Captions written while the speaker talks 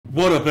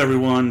What up,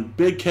 everyone?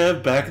 Big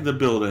Kev back in the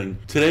building.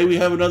 Today we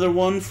have another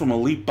one from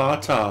Alip Ba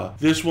Ta.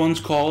 This one's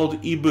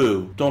called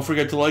Ibu. Don't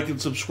forget to like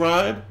and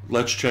subscribe.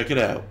 Let's check it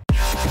out.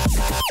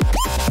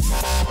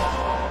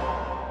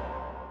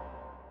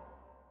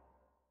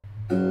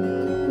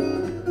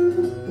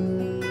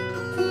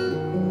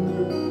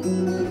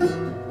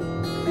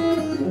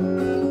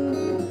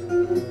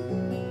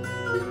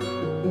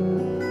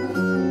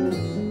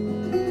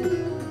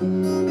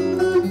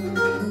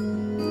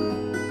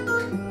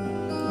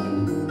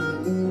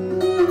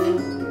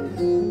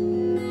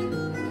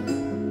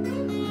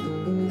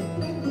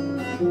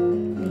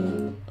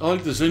 I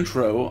like this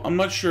intro. I'm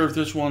not sure if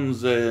this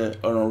one's an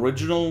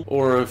original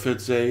or if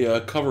it's a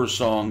cover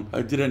song.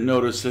 I didn't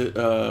notice it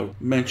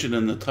mentioned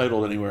in the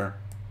title anywhere.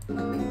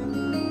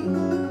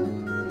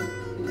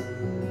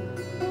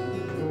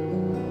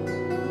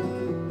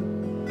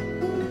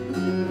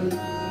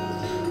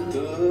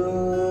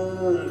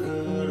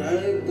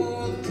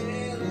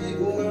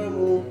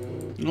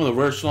 Oh, the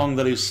rare song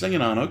that he's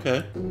singing on,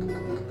 okay.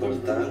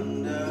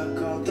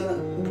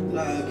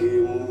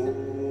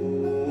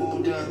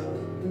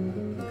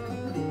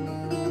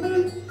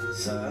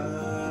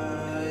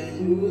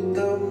 Sayu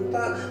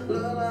tampak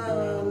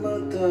lelah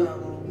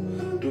matamu,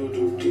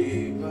 duduk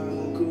di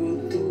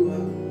bangku tua,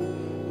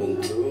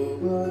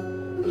 mencoba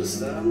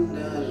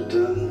bersandar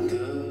dan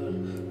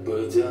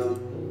terpejam.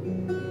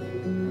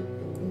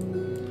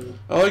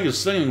 I like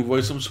his singing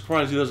voice. I'm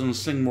surprised he doesn't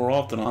sing more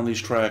often on these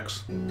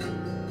tracks.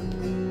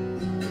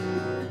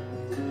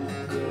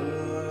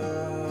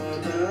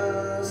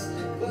 Keras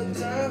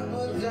pecah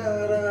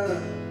berdarah,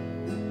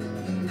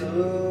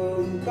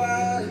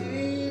 tempat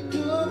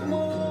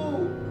hidupmu.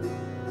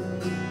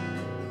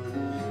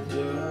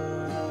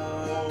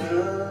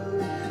 Jangan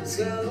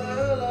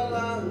segala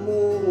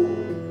lelahmu,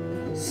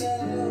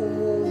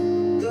 senyummu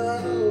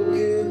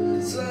terukir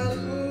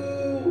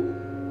selalu.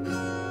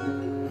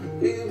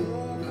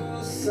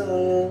 Ibuku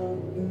sayang,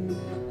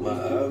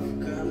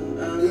 maafkan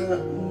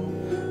anakmu.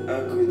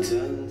 Aku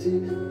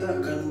janji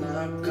takkan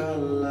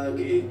nakal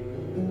lagi.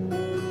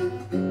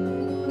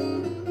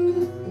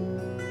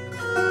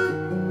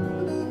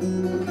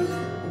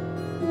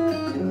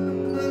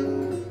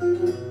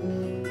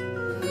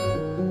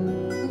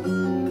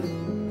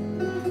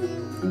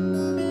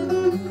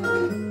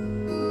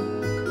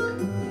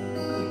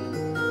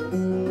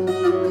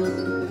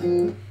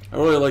 I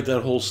really like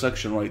that whole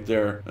section right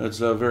there. It's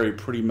a very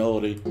pretty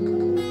melody.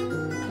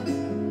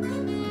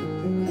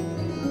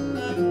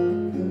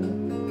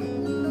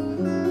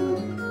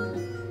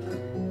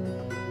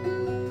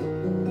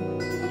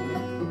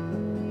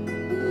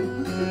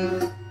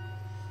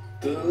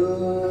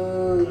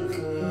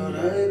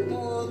 Terkerai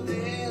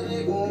putih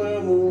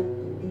rikmamu,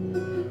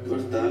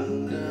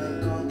 pertanda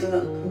kau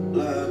tak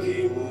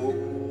lagi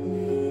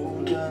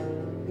muda.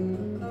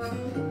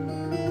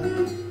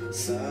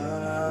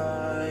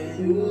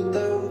 Sayu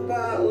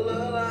tampak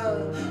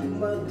lelah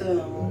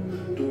matamu,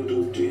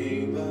 duduk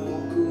di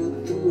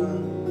bangku tua,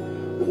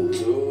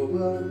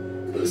 mencoba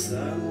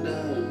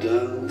bersandar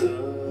dan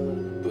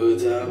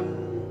terpejam.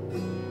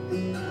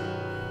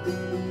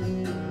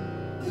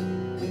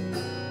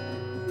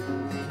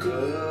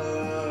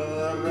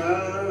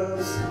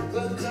 Keras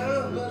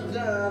pecah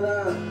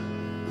berdarah,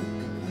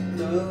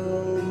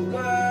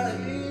 tempat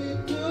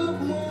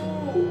hidupmu.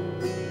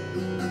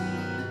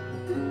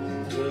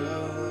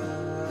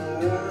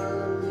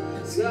 Dengan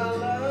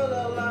segala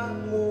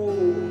lelahmu,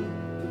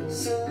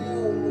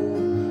 senyummu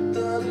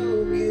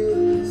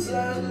terukir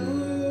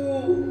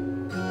selalu.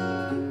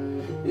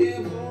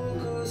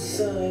 Ibuku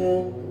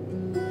sayang,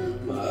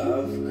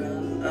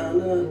 maafkan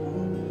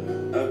anakmu.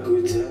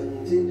 Aku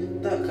janji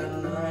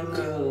takkan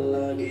nakal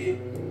lagi.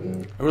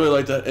 I really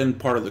like that end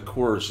part of the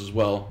chorus as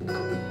well.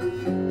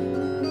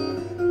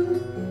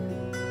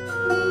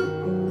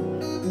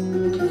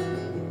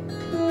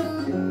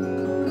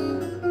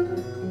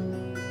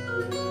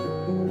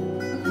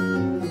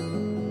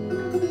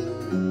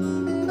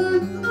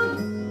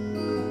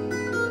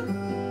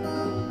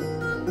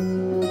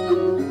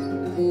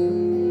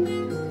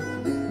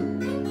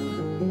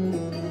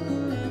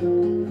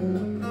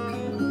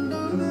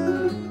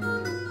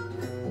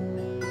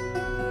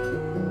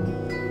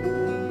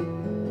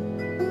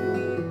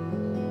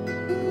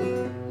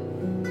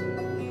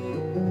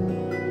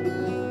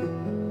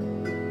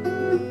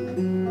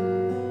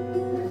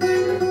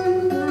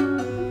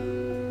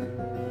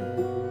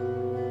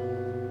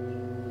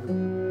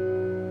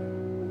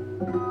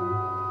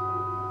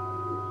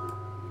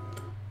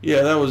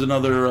 Yeah, that was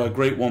another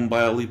great one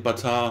by Alip Ba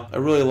Ta. I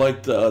really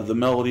liked the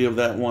melody of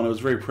that one. It was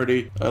very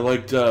pretty. I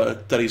liked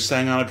that he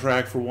sang on a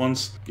track for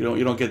once.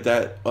 You don't get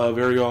that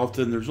very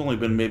often. There's only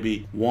been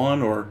maybe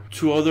one or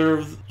two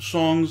other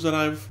songs that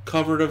I've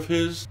covered of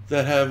his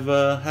that have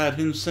had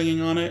him singing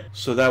on it.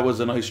 So that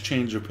was a nice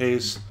change of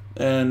pace.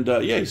 And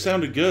yeah, he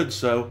sounded good,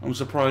 so I'm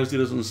surprised he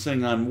doesn't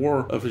sing on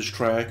more of his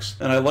tracks.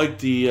 And I like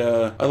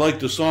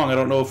the song. I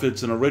don't know if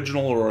it's an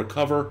original or a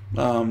cover.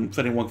 If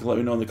anyone can let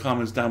me know in the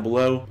comments down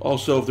below.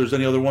 Also, if there's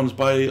any other ones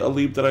by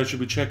Alip that I should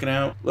be checking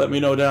out, let me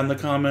know down in the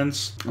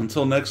comments.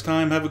 Until next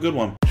time, have a good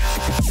one.